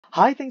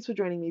Hi, thanks for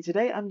joining me.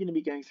 Today I'm going to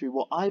be going through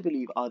what I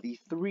believe are the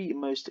three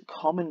most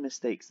common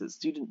mistakes that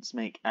students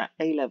make at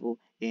A level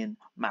in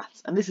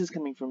maths. And this is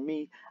coming from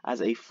me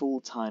as a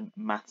full-time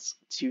maths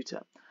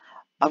tutor.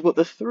 I've got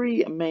the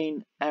three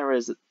main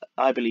errors that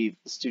I believe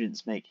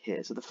students make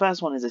here. So the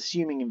first one is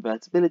assuming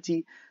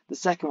invertibility, the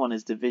second one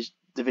is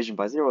division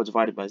by zero or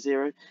divided by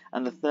zero,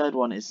 and the third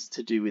one is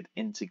to do with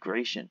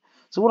integration.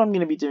 So what I'm going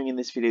to be doing in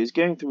this video is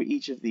going through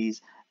each of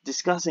these,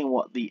 discussing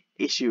what the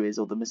issue is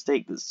or the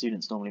mistake that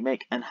students normally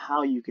make and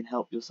how you can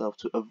help yourself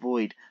to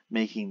avoid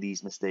making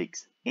these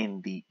mistakes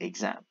in the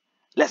exam.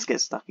 Let's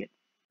get stuck in.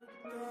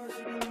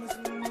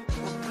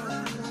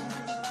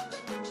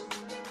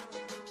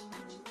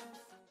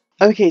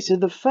 Okay, so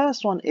the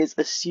first one is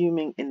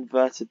assuming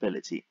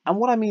invertibility. And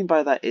what I mean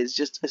by that is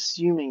just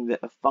assuming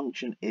that a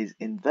function is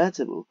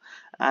invertible.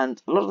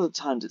 And a lot of the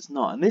times it's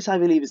not. And this, I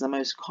believe, is the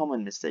most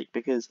common mistake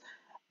because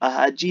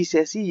at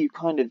GCSE, you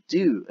kind of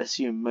do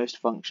assume most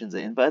functions are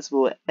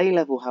invertible. At A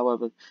level,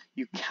 however,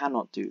 you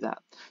cannot do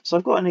that. So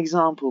I've got an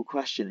example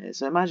question here.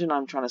 So imagine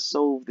I'm trying to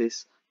solve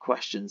this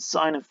question.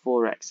 Sine of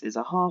 4x is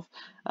a half,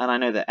 and I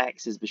know that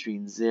x is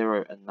between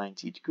 0 and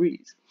 90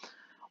 degrees.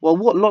 Well,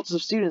 what lots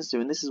of students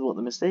do, and this is what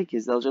the mistake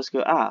is, they'll just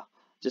go,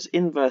 just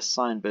inverse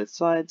sine both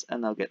sides,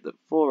 and they'll get that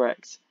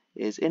 4x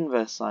is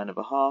inverse sine of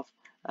a half,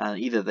 and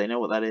either they know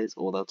what that is,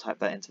 or they'll type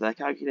that into their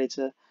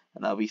calculator,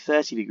 and that'll be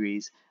 30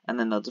 degrees, and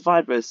then they'll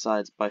divide both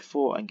sides by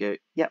 4 and go,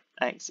 yep,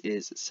 x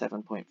is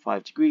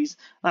 7.5 degrees,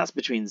 that's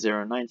between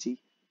 0 and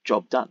 90,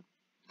 job done.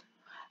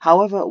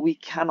 However, we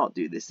cannot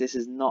do this. This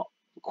is not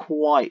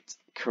quite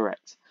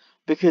correct,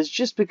 because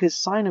just because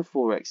sine of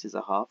 4x is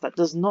a half, that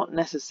does not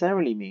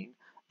necessarily mean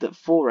that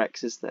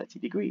 4x is 30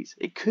 degrees.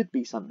 It could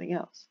be something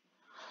else.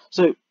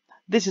 So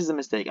this is a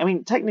mistake. I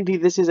mean, technically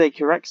this is a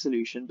correct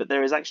solution, but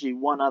there is actually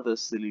one other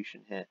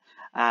solution here.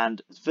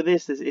 And for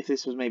this, if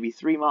this was maybe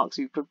 3 marks,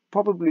 we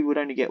probably would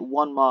only get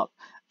 1 mark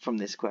from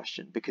this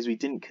question because we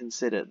didn't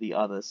consider the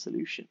other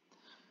solution.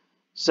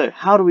 So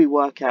how do we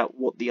work out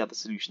what the other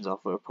solutions are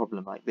for a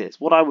problem like this?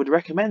 What I would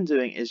recommend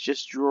doing is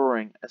just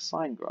drawing a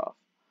sine graph.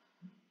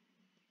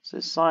 So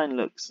sine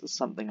looks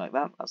something like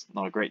that. That's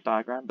not a great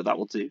diagram, but that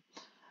will do.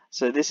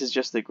 So this is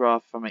just the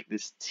graph. If I make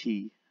this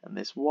t and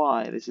this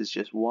y, this is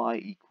just y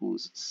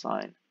equals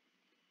sine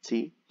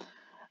t.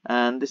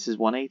 And this is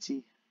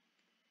 180,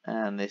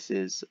 and this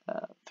is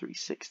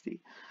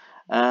 360.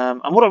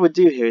 And what I would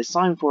do here is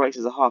sine 4x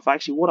is a half.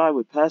 Actually, what I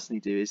would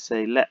personally do is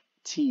say let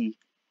t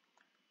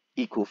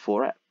equal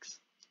 4x.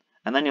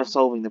 And then you're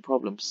solving the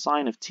problem.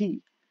 Sine of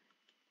t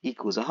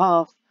equals a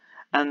half.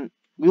 And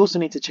we also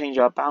need to change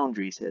our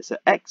boundaries here. So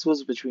x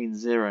was between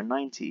 0 and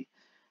 90.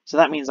 So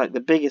that means like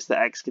the biggest that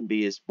x can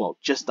be is, well,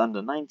 just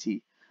under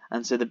 90.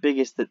 And so the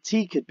biggest that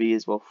t could be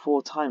is, well,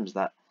 4 times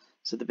that.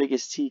 So the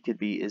biggest t could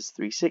be is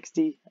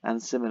 360.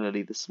 And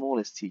similarly, the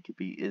smallest t could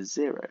be is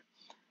 0.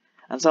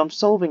 And so I'm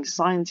solving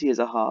sine t as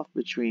a half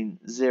between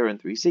 0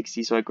 and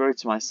 360. So I go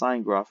to my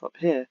sine graph up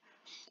here.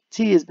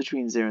 T is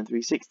between 0 and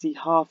 360.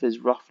 Half is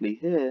roughly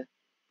here.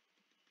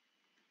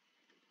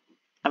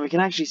 And we can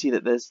actually see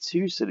that there's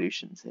 2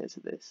 solutions here to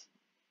this.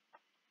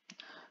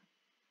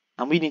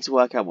 And we need to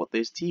work out what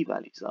those t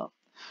values are.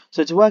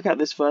 So to work out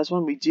this first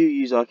one, we do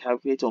use our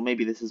calculator, or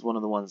maybe this is one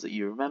of the ones that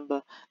you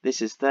remember.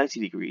 This is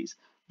 30 degrees.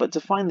 But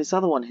to find this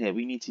other one here,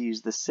 we need to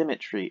use the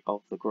symmetry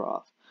of the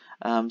graph.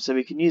 So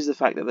we can use the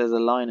fact that there's a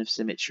line of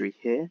symmetry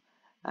here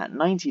at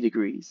 90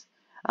 degrees.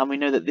 And we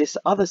know that this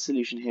other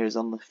solution here is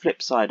on the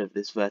flip side of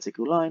this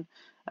vertical line.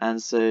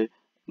 And so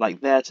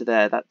like there to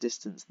there, that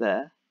distance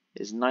there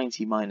is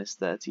 90 minus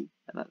 30,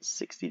 and that's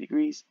 60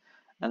 degrees.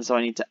 And so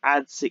I need to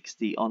add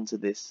 60 onto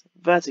this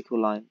vertical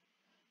line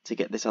to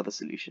get this other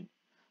solution.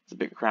 It's a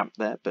bit cramped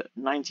there, but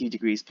 90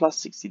 degrees plus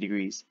 60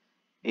 degrees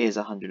is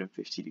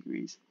 150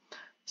 degrees.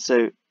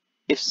 So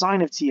if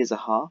sine of t is a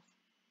half,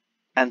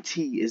 and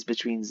t is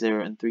between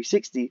 0 and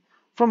 360,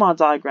 from our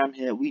diagram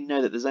here, we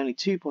know that there's only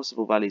 2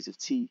 possible values of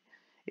t.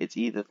 It's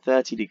either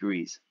 30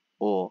 degrees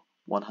or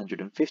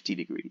 150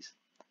 degrees.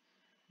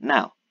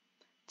 Now,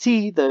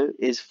 t, though,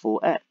 is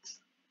 4x.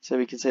 So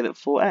we can say that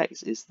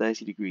 4x is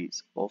 30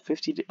 degrees or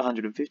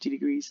 150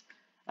 degrees,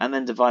 and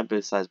then divide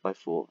both sides by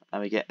 4,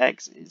 and we get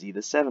x is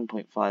either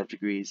 7.5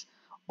 degrees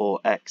or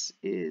x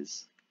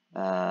is,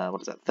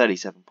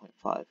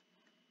 37.5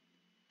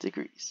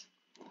 degrees.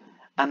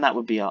 And that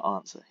would be our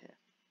answer here.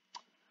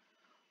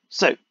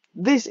 So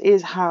this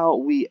is how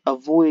we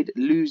avoid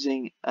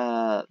losing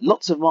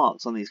lots of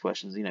marks on these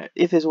questions. You know,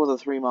 if this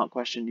was a 3-mark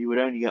question, you would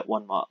only get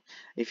 1 mark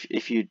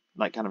if you'd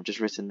like kind of just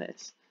written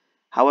this.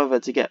 However,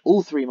 to get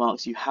all 3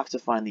 marks, you have to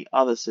find the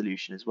other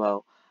solution as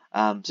well.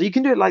 So you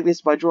can do it like this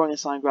by drawing a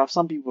sine graph.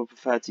 Some people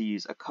prefer to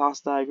use a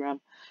cast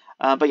diagram.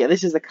 But yeah,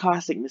 this is the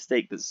classic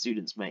mistake that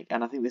students make,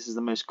 and I think this is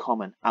the most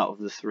common out of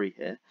the 3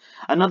 here.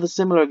 Another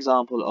similar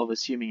example of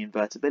assuming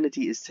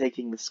invertibility is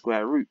taking the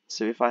square root.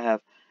 So if I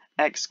have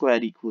x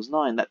squared equals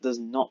 9, that does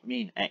not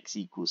mean x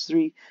equals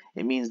 3.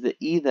 It means that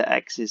either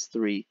x is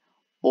 3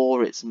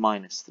 or it's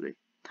minus 3.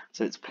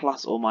 So it's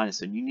plus or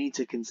minus, and you need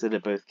to consider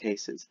both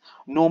cases.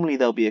 Normally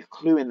there'll be a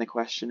clue in the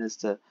question as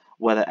to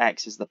whether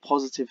x is the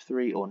positive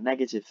 3 or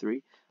negative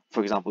 3,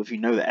 for example, if you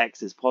know that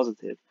x is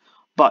positive,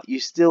 but you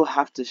still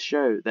have to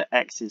show that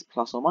x is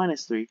plus or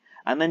minus 3,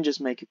 and then just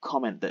make a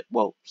comment that,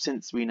 well,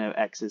 since we know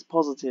x is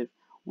positive,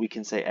 we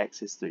can say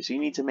x is 3. So you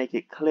need to make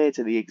it clear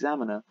to the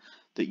examiner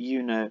that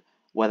you know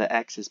whether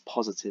x is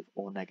positive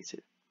or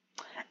negative.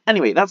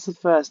 Anyway, that's the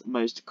first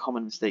most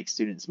common mistake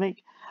students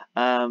make.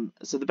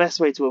 So the best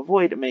way to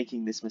avoid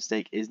making this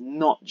mistake is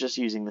not just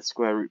using the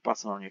square root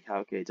button on your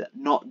calculator,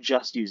 not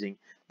just using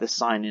the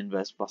sine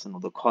inverse button or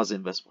the cos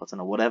inverse button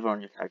or whatever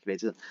on your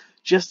calculator,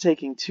 just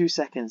taking 2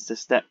 seconds to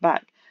step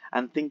back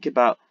and think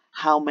about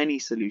how many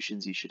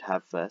solutions you should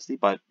have firstly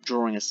by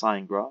drawing a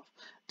sine graph,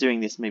 doing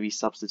this maybe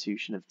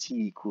substitution of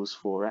t equals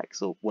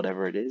 4x or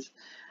whatever it is,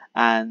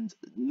 and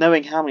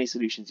knowing how many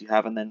solutions you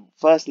have, and then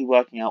firstly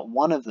working out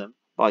one of them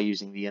by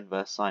using the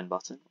inverse sine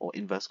button or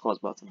inverse cos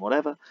button,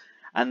 whatever,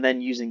 and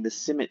then using the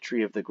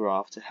symmetry of the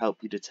graph to help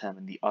you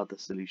determine the other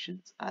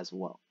solutions as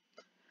well.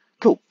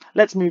 Cool,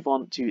 let's move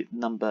on to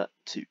number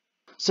 2.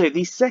 So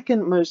the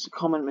second most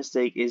common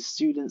mistake is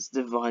students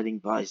dividing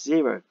by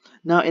 0.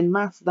 Now in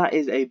maths that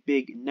is a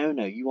big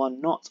no-no. You are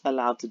not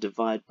allowed to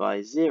divide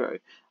by 0.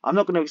 I'm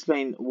not going to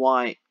explain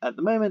why at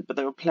the moment, but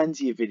there are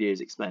plenty of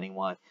videos explaining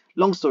why.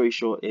 Long story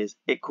short is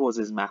it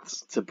causes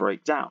maths to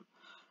break down.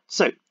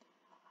 So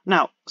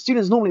now,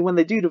 students normally, when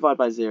they do divide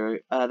by 0,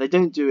 they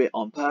don't do it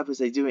on purpose,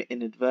 they do it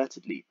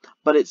inadvertently.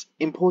 But it's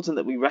important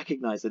that we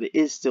recognize that it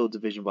is still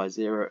division by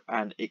 0,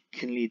 and it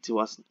can lead to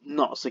us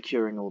not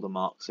securing all the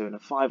marks. So in a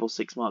 5 or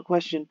 6 mark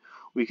question,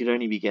 we could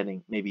only be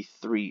getting maybe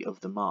 3 of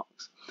the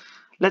marks.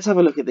 Let's have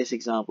a look at this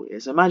example here.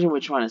 So imagine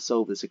we're trying to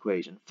solve this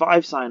equation.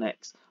 5 sine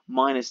x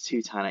minus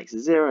 2 tan x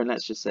is 0, and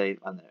let's just say,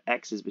 I don't know,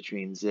 x is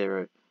between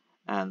 0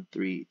 and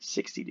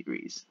 360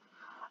 degrees.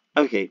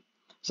 Okay.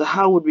 So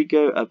how would we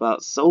go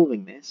about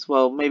solving this?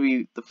 Well,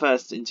 maybe the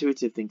first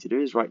intuitive thing to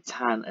do is write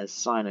tan as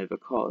sine over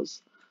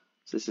cos.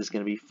 So this is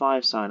going to be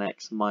 5 sine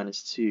x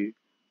minus 2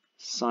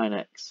 sine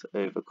x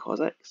over cos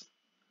x.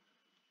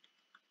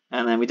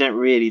 And then we don't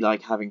really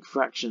like having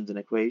fractions in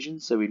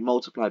equations, so we'd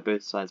multiply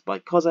both sides by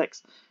cos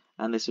x,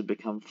 and this would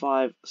become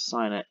 5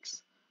 sine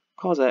x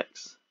cos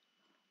x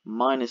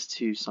minus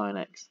 2 sine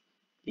x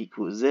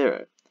equals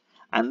 0.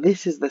 And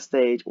this is the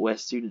stage where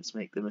students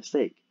make the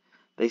mistake.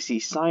 They see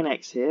sine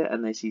x here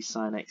and they see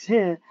sine x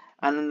here,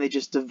 and then they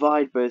just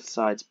divide both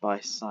sides by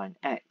sine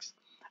x,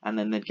 and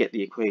then they'd get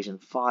the equation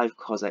 5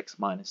 cos x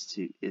minus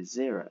 2 is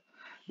 0.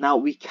 Now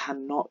we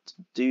cannot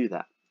do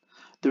that.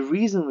 The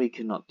reason we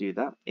cannot do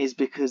that is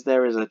because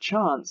there is a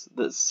chance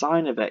that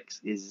sine of x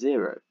is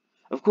 0.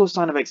 Of course,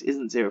 sine of x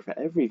isn't 0 for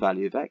every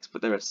value of x,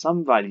 but there are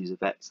some values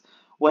of x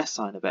where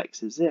sine of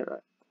x is 0.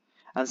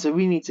 And so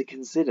we need to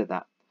consider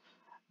that.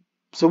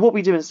 So what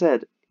we do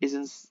instead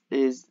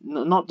is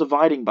not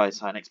dividing by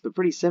sine x, but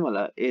pretty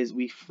similar, is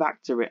we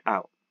factor it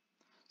out.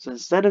 So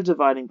instead of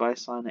dividing by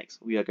sine x,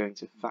 we are going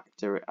to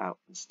factor it out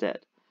instead.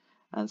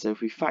 And so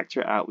if we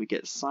factor it out, we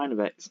get sine of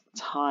x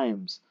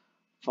times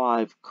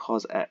 5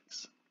 cos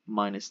x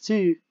minus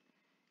 2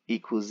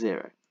 equals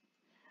 0.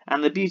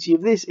 And the beauty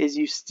of this is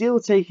you still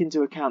take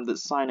into account that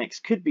sine x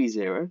could be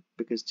 0,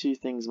 because two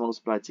things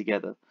multiplied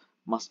together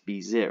must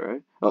be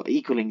 0, or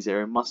equaling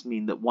 0 must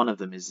mean that one of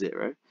them is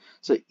 0.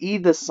 So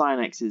either sine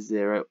x is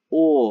 0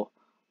 or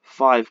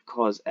 5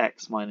 cos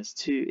x minus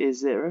 2 is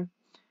 0.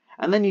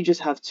 And then you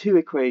just have two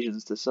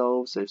equations to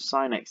solve, so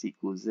sine x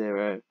equals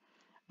 0,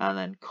 and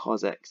then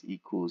cos x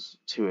equals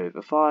 2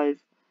 over 5.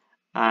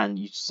 And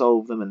you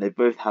solve them, and they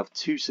both have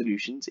two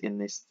solutions in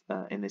this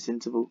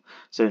interval.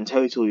 So in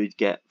total, you'd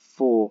get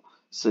 4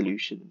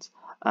 solutions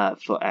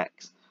for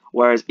x.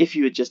 Whereas if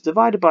you had just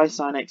divided by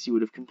sine x, you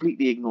would have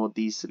completely ignored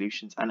these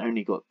solutions and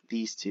only got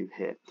these two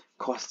here,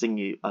 costing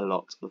you a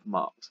lot of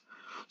marks.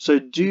 So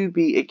do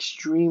be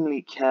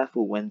extremely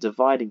careful when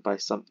dividing by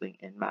something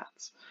in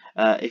maths.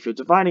 If you're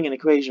dividing an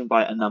equation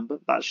by a number,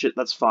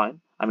 that's fine.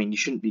 I mean, you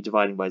shouldn't be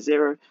dividing by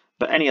 0,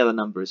 but any other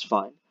number is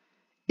fine.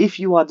 If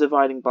you are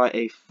dividing by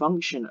a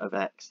function of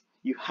x,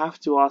 you have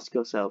to ask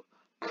yourself,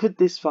 could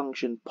this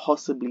function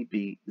possibly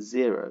be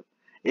 0?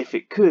 If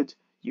it could,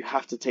 you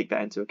have to take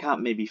that into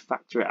account, maybe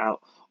factor it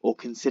out or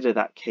consider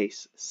that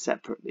case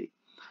separately.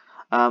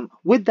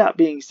 With that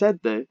being said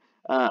though,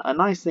 a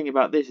nice thing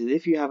about this is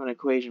if you have an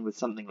equation with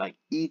something like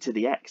e to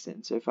the x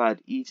in, so if I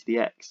had e to the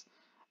x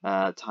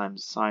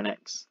times sine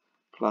x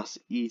plus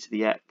e to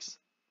the x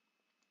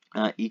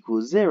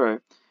equals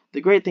 0,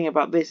 the great thing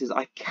about this is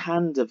I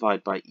can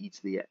divide by e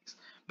to the x,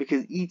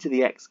 because e to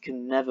the x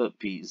can never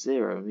be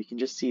 0. And we can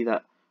just see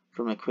that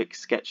from a quick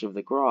sketch of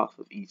the graph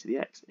of e to the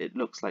x. It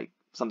looks like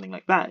something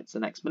like that. It's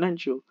an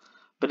exponential,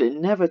 but it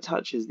never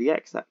touches the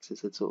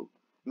x-axis at all,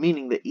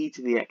 meaning that e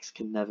to the x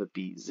can never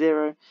be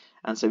 0.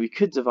 And so we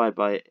could divide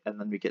by it, and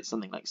then we get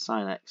something like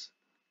sine x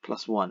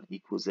plus 1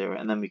 equals 0,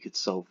 and then we could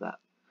solve that.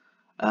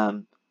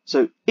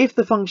 So if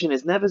the function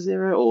is never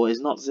 0 or is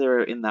not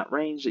 0 in that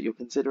range that you're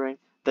considering,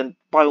 then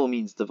by all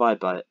means divide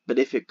by it. But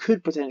if it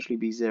could potentially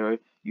be 0,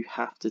 you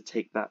have to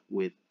take that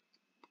with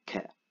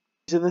care.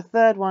 So the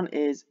third one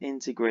is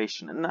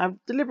integration, and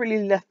I've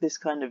deliberately left this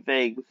kind of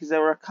vague because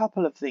there are a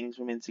couple of things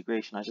from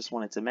integration I just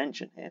wanted to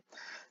mention here.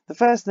 The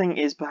first thing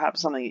is perhaps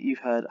something that you've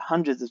heard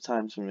hundreds of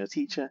times from your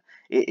teacher.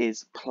 It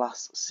is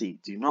plus c.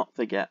 Do not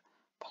forget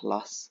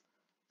plus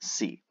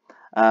c.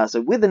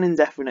 So with an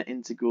indefinite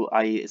integral,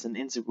 i.e. it's an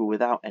integral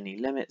without any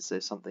limits,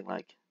 so something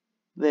like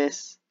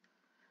this,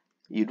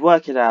 you'd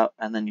work it out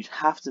and then you'd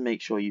have to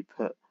make sure you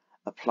put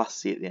a plus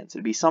c at the end. So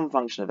it'd be some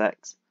function of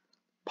x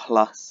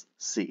plus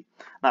c.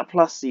 That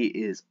plus c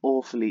is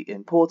awfully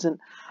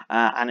important,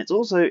 and it's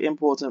also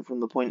important from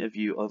the point of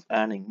view of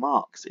earning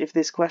marks. If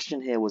this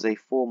question here was a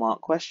 4-mark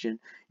question,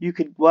 you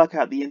could work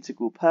out the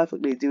integral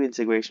perfectly, do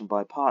integration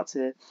by parts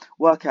here,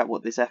 work out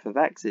what this f of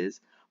x is,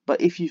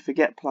 but if you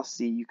forget plus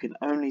c, you can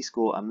only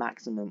score a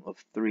maximum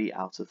of 3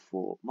 out of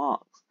 4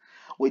 marks,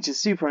 which is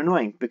super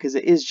annoying because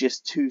it is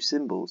just 2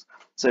 symbols.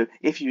 So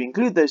if you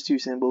include those 2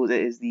 symbols,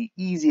 it is the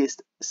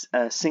easiest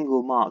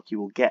single mark you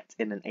will get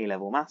in an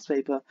A-level maths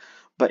paper,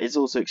 but it's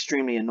also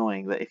extremely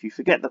annoying that if you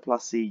forget the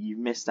plus c, you've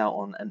missed out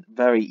on a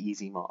very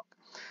easy mark.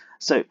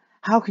 So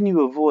how can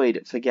you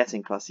avoid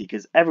forgetting plus c?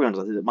 Because everyone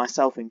does it,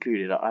 myself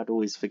included, I'd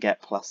always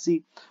forget plus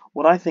c.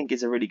 What I think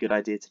is a really good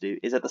idea to do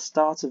is at the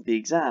start of the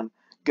exam,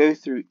 go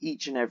through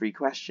each and every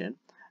question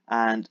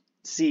and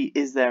see,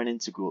 is there an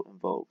integral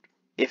involved?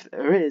 If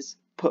there is,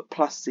 put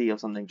plus c or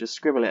something, just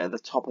scribble it at the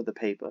top of the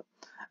paper,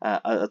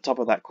 at the top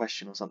of that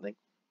question or something,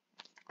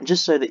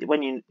 just so that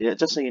when you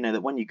know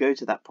that when you go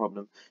to that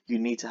problem, you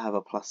need to have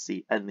a plus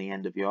c at the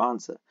end of your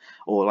answer.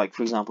 Or like,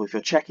 for example, if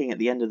you're checking at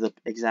the end of the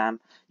exam,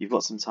 you've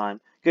got some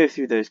time, go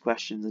through those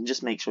questions and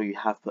just make sure you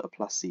have put a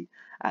plus c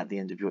at the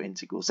end of your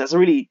integral. So that's a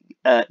really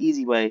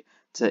easy way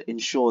to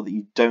ensure that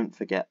you don't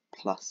forget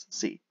plus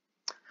c.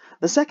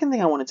 The second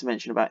thing I wanted to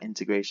mention about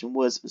integration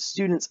was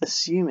students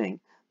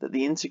assuming that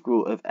the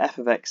integral of f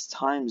of x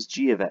times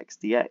g of x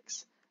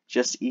dx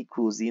just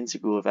equals the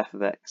integral of f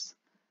of x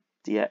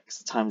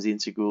dx times the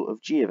integral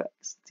of g of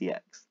x dx.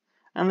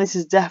 And this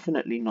is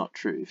definitely not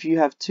true. If you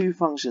have 2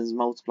 functions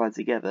multiplied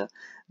together,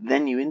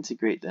 then you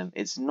integrate them,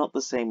 it's not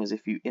the same as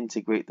if you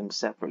integrate them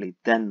separately,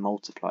 then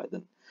multiply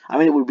them. I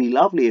mean, it would be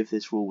lovely if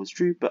this rule was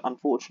true, but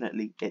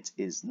unfortunately it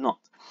is not.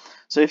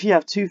 So if you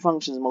have 2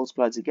 functions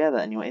multiplied together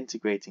and you're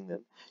integrating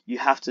them, you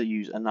have to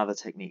use another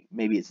technique.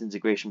 Maybe it's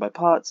integration by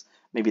parts,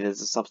 maybe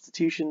there's a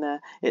substitution there.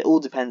 It all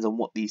depends on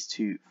what these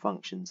 2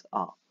 functions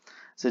are.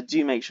 So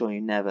do make sure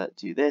you never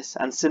do this.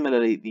 And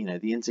similarly,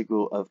 the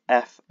integral of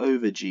f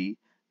over g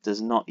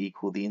does not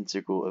equal the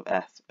integral of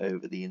f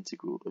over the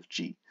integral of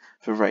g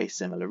for a very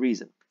similar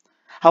reason.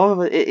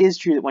 However, it is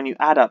true that when you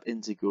add up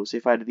integrals, so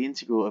if I do the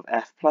integral of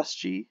f plus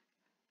g,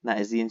 that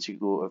is the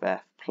integral of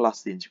f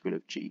plus the integral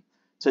of g.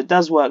 So it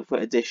does work for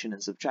addition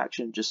and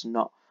subtraction, just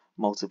not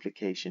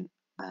multiplication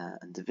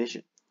and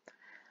division.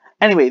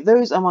 Anyway,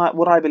 those are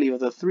what I believe are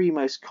the 3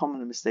 most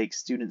common mistakes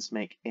students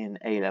make in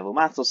A-level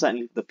maths, or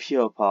certainly the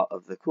pure part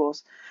of the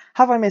course.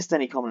 Have I missed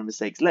any common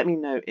mistakes? Let me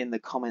know in the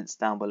comments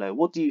down below.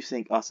 What do you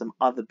think are some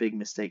other big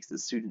mistakes that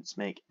students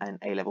make in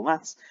A-level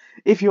maths?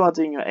 If you are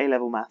doing your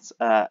A-level maths,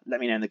 let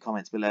me know in the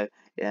comments below,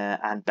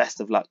 and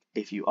best of luck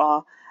if you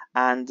are.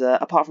 And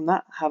apart from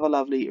that, have a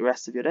lovely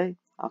rest of your day.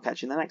 I'll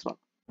catch you in the next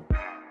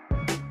one.